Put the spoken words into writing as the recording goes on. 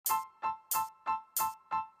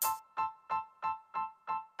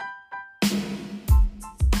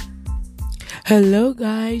Hello,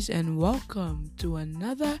 guys, and welcome to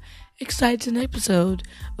another exciting episode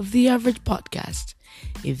of the Average Podcast.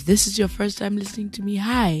 If this is your first time listening to me,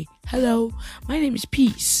 hi, hello, my name is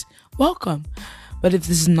Peace. Welcome. But if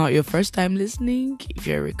this is not your first time listening, if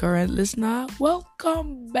you're a recurrent listener,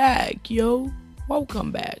 welcome back, yo.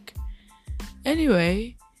 Welcome back.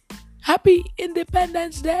 Anyway, happy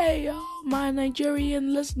Independence Day, oh, my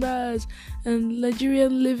Nigerian listeners and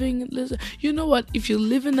Nigerian living listeners. You know what? If you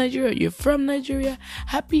live in Nigeria, you're from Nigeria,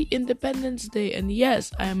 happy Independence Day. And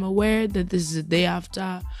yes, I am aware that this is the day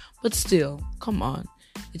after, but still, come on.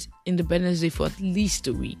 It's Independence Day for at least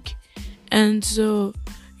a week. And so,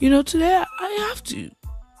 today I have to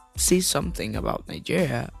say something about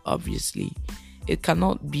Nigeria, obviously. It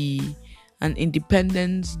cannot be an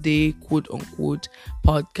Independence Day quote-unquote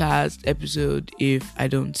podcast episode if I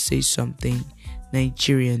don't say something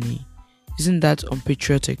Nigerian-y. Isn't that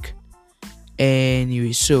unpatriotic?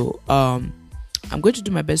 Anyway, so I'm going to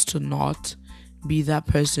do my best to not be that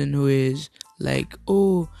person who is like,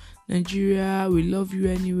 oh, Nigeria, we love you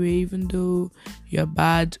anyway, even though you're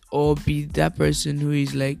bad, or be that person who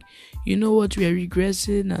is like, you know what, we are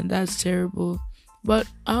regressing and that's terrible. But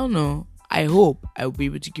I don't know. I hope I will be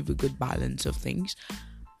able to give a good balance of things.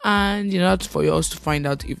 And, that's for yours to find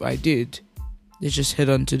out if I did. Let's just head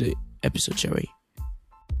on to the episode, shall we?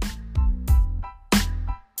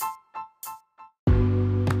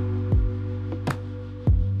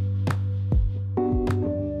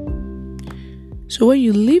 So when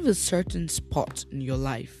you leave a certain spot in your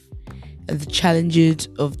life and the challenges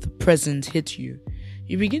of the present hit you,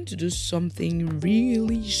 you begin to do something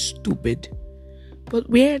really stupid, but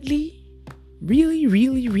weirdly,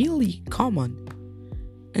 really common.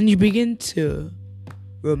 And you begin to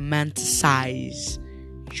romanticize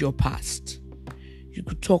your past. You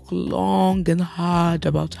could talk long and hard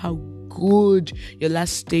about how good your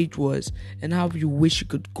last stage was and how you wish you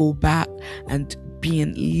could go back and be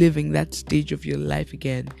living that stage of your life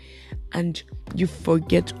again. And you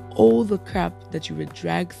forget all the crap that you were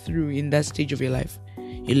dragged through in that stage of your life.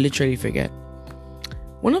 You literally forget.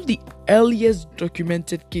 One of the earliest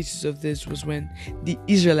documented cases of this was when the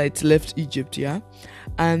Israelites left Egypt,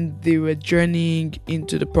 and they were journeying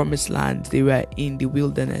into the promised land. They were in the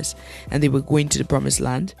wilderness and they were going to the promised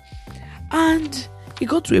land. And it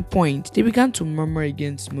got to a point, they began to murmur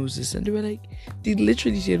against Moses, and they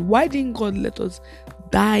literally said, why didn't God let us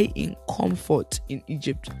die in comfort in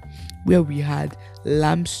Egypt, where we had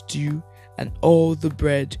lamb stew and all the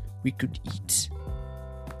bread we could eat?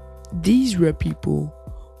 These were people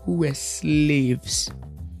who were slaves,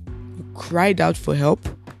 who cried out for help,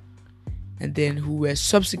 and then who were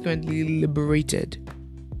subsequently liberated.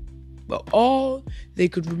 But all they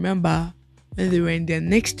could remember when they were in their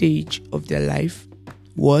next stage of their life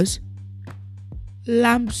was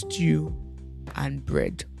lamb stew and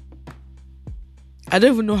bread. I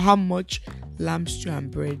don't even know how much lamb stew and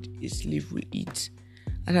bread a slave will eat.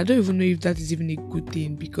 And I don't even know if that is even a good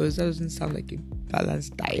thing, because that doesn't sound like a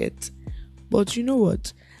balanced diet. But you know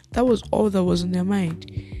what? That was all that was on their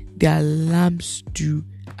mind. Their lamb stew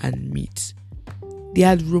and meat. They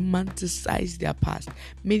had romanticized their past,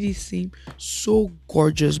 made it seem so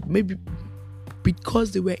gorgeous, maybe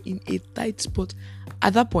because they were in a tight spot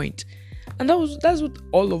at that point. And that's what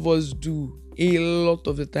all of us do a lot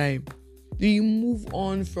of the time. We move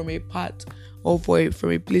on from a part or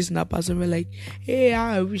from a place in our past, and we're like, hey,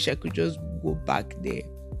 I wish I could just go back there.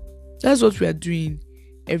 That's what we are doing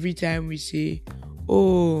every time we say,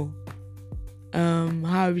 oh,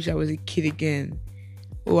 how I wish I was a kid again.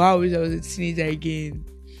 Oh, how I wish I was a teenager again.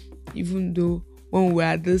 Even though when we're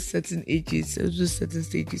at those certain ages, those certain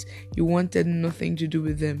stages, you wanted nothing to do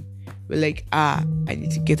with them. We're like, I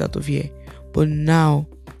need to get out of here. But now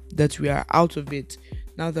that we are out of it,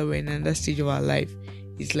 now that we're in another stage of our life,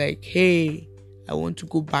 it's like, hey, I want to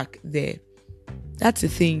go back there. That's the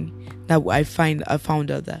thing that I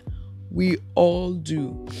found out that we all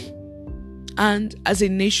do. And as a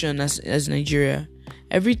nation, as Nigeria,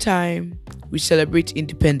 every time we celebrate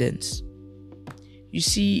independence, you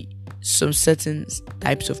see some certain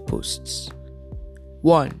types of posts.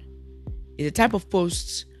 One is a type of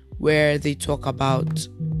posts where they talk about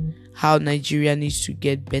how Nigeria needs to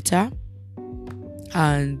get better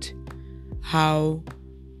and how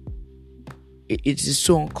it is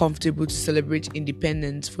so uncomfortable to celebrate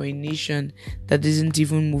independence for a nation that isn't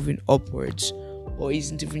even moving upwards or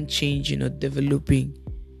isn't even changing or developing,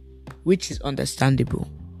 which is understandable.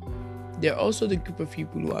 There are also the group of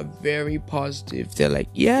people who are very positive. They're like,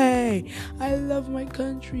 yay, I love my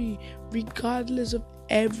country, regardless of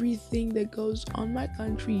everything that goes on. My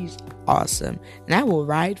country is awesome, and I will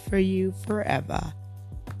ride for you forever.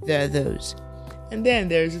 There are those. And then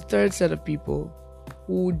there's a third set of people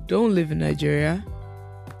who don't live in Nigeria,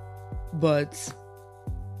 but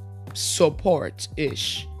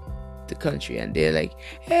support-ish the country, and they're like,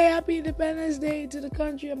 hey, happy Independence Day to the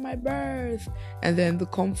country of my birth. And then the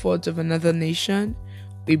comfort of another nation,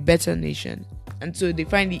 a better nation. And so they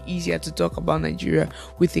find it easier to talk about Nigeria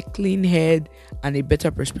with a clean head and a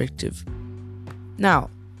better perspective. Now,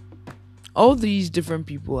 all these different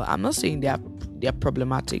people, I'm not saying they're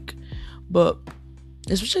problematic, but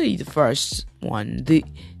especially the first one, the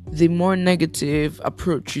more negative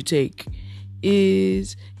approach you take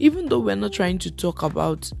is, even though we're not trying to talk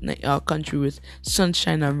about our country with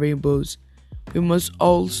sunshine and rainbows, we must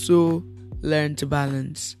also learn to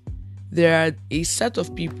balance. There are a set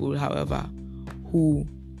of people, however, who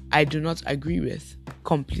I do not agree with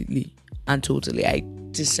completely and totally. I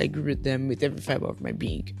disagree with them with every fiber of my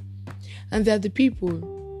being. And they're the people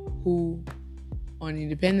who, on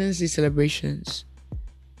Independence Day celebrations,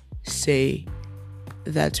 say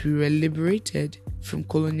that we were liberated from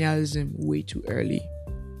colonialism way too early,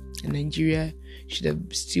 and Nigeria should have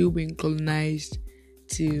still been colonized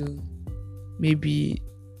till maybe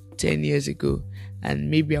 10 years ago,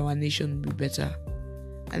 and maybe our nation would be better.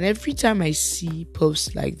 And every time I see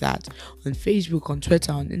posts like that on Facebook, on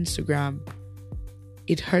Twitter, on Instagram,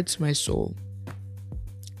 it hurts my soul,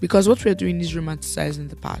 because what we're doing is romanticizing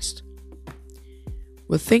the past.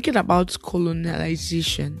 We're thinking about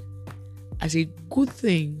colonialization as a good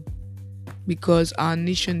thing because our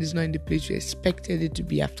nation is not in the place we expected it to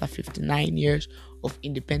be after 59 years of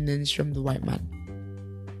independence from the white man.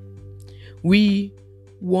 We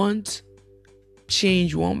want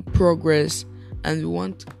change, we want progress, and we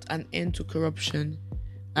want an end to corruption.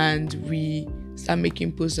 And we start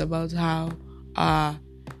making posts about how Tafawa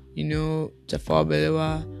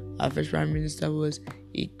Balewa, our first prime minister, was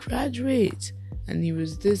a graduate and he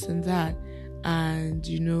was this and that, and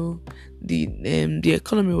the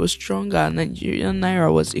economy was stronger. Nigerian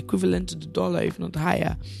naira was equivalent to the dollar, if not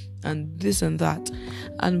higher, and this and that.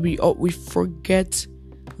 And we forget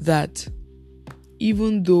that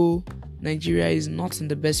even though Nigeria is not in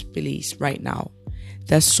the best place right now,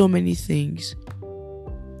 there's so many things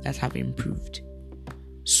that have improved.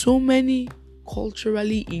 So many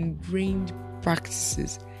culturally ingrained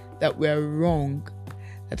practices that were wrong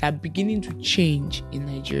that are beginning to change in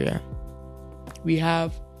Nigeria. We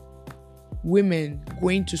have women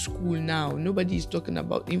going to school now. Nobody is talking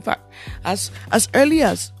about. In fact, as early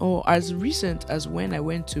as or as recent as when I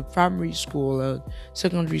went to primary school or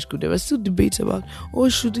secondary school, there were still debates about,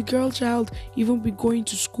 should the girl child even be going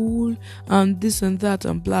to school and this and that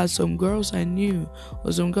and blah. Some girls I knew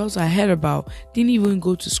or some girls I heard about didn't even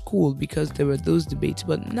go to school because there were those debates.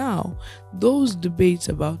 But now those debates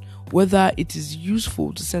about whether it is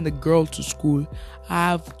useful to send a girl to school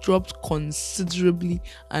have dropped considerably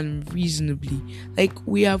and reasonably. Like,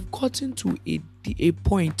 we have gotten to a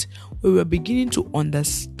point where we're beginning to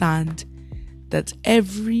understand that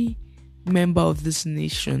every member of this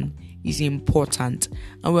nation is important,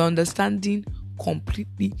 and we're understanding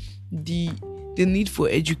completely the need for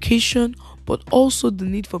education, but also the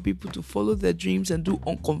need for people to follow their dreams and do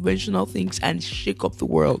unconventional things and shake up the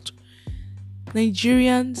world.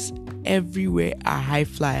 Nigerians everywhere are high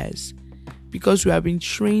flyers because we have been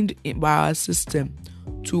trained by our system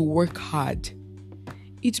to work hard.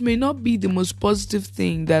 It may not be the most positive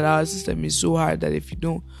thing that our system is so hard that if you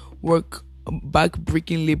don't work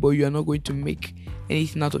back-breaking labor, you are not going to make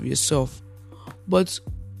anything out of yourself. But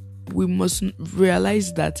we must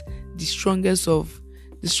realize that the strongest of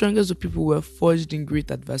people were forged in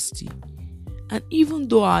great adversity. And even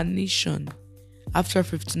though our nation, after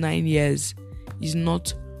 59 years, is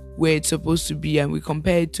not where it's supposed to be, and we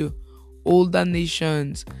compare it to older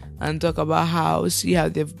nations and talk about see how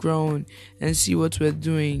they've grown and see what we're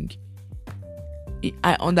doing,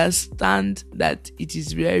 I understand that it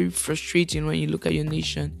is very frustrating when you look at your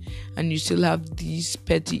nation and you still have these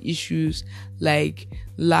petty issues like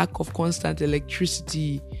lack of constant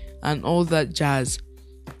electricity and all that jazz.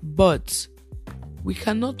 But we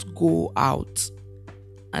cannot go out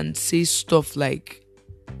and say stuff like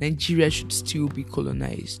Nigeria should still be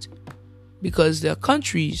colonized, because there are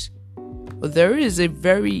countries, but there is a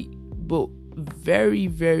very,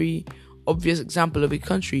 very obvious example of a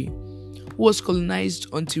country who was colonized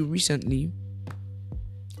until recently,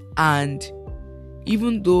 and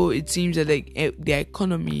even though it seems that their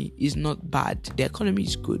economy is not bad, their economy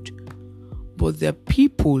is good, but their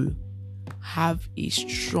people have a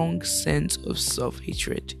strong sense of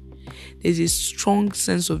self-hatred. There's a strong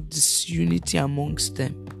sense of disunity amongst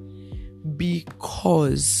them,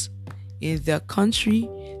 because in their country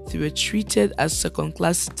they were treated as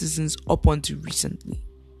second-class citizens up until recently.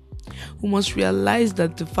 We must realize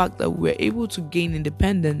that the fact that we were able to gain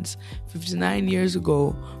independence 59 years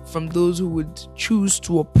ago from those who would choose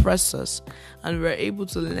to oppress us, and we were able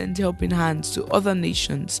to lend helping hands to other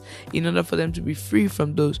nations in order for them to be free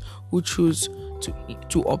from those who choose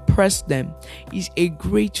to oppress them, is a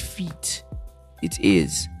great feat. It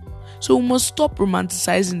is. So we must stop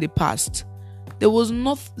romanticizing the past. There was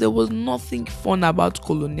nothing fun about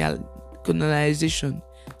colonization.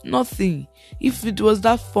 Nothing. If it was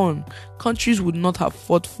that fun, countries would not have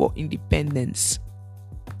fought for independence.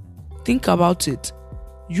 Think about it.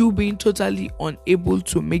 You being totally unable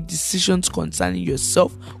to make decisions concerning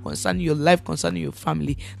yourself, concerning your life, concerning your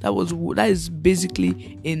family. That is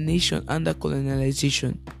basically a nation under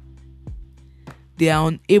colonization. They are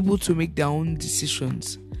unable to make their own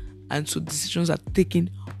decisions, and so decisions are taken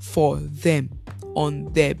for them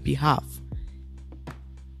on their behalf.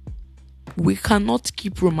 We cannot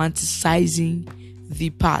keep romanticizing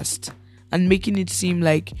the past and making it seem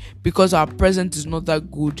like because our present is not that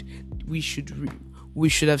good, we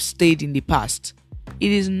should have stayed in the past.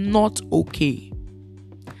 It is not okay.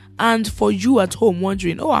 And for you at home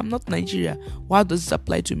wondering, I'm not Nigeria, why does this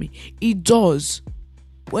apply to me? It does.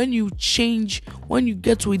 When you change, when you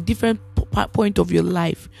get to a different point of your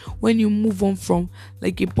life, when you move on from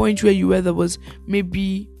like a point where you were that was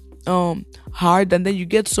maybe hard, and then you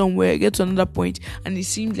get to another point and it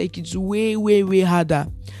seems like it's way, way, way harder.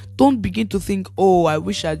 Don't begin to think, I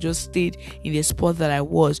wish I just stayed in the spot that I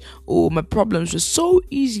was. My problems were so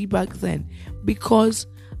easy back then. Because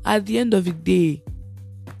at the end of the day,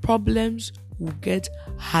 problems will get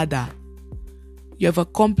harder. You have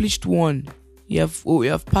accomplished one. You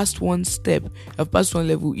have passed one step. You have passed one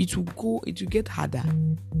level. It will get harder.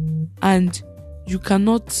 And you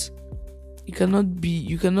cannot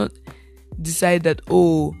decide that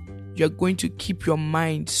you're going to keep your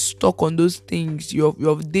mind stuck on those things,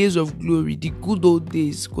 your days of glory, the good old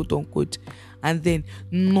days, quote unquote, and then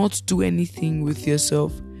not do anything with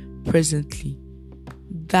yourself presently.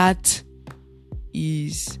 That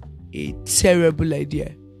is a terrible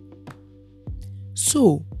idea.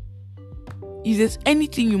 So, if there's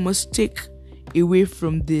anything you must take away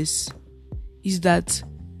from this, is that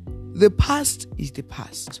the past is the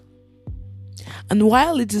past. And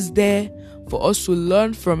while it is there for us to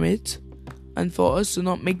learn from it and for us to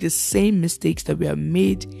not make the same mistakes that we have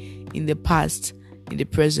made in the past, in the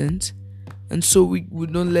present, and so we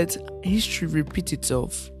don't let history repeat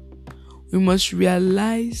itself, we must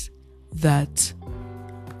realize that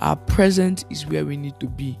our present is where we need to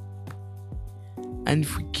be. And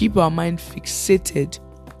if we keep our mind fixated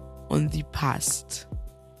on the past,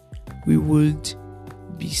 we would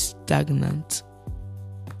be stagnant.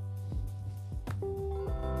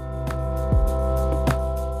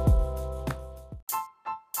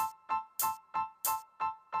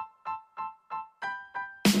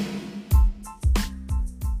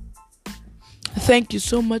 Thank you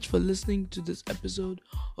so much for listening to this episode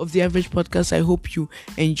of The Average Podcast. I hope you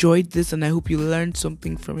enjoyed this and I hope you learned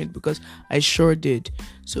something from it, because I sure did.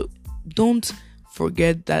 So don't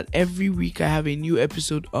forget that every week I have a new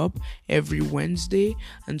episode up every Wednesday,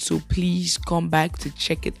 and so please come back to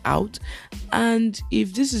check it out. And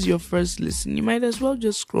if this is your first listen, you might as well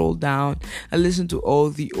just scroll down and listen to all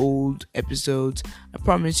the old episodes. I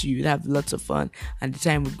promise you'd have lots of fun, and the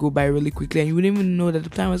time would go by really quickly and you wouldn't even know that the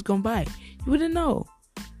time has gone by. You wouldn't know,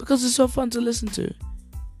 because it's so fun to listen to.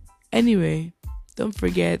 Anyway, don't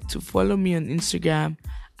forget to follow me on Instagram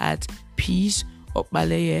at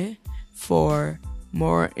peaceopbaleye for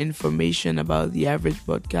more information about The Average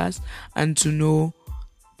Podcast and to know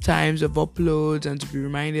times of uploads and to be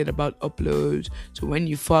reminded about uploads. So when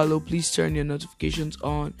you follow, please turn your notifications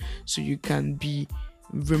on so you can be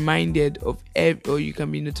reminded of or you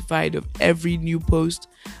can be notified of every new post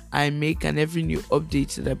I make and every new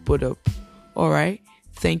update that I put up. Alright,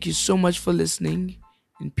 thank you so much for listening,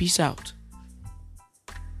 and peace out.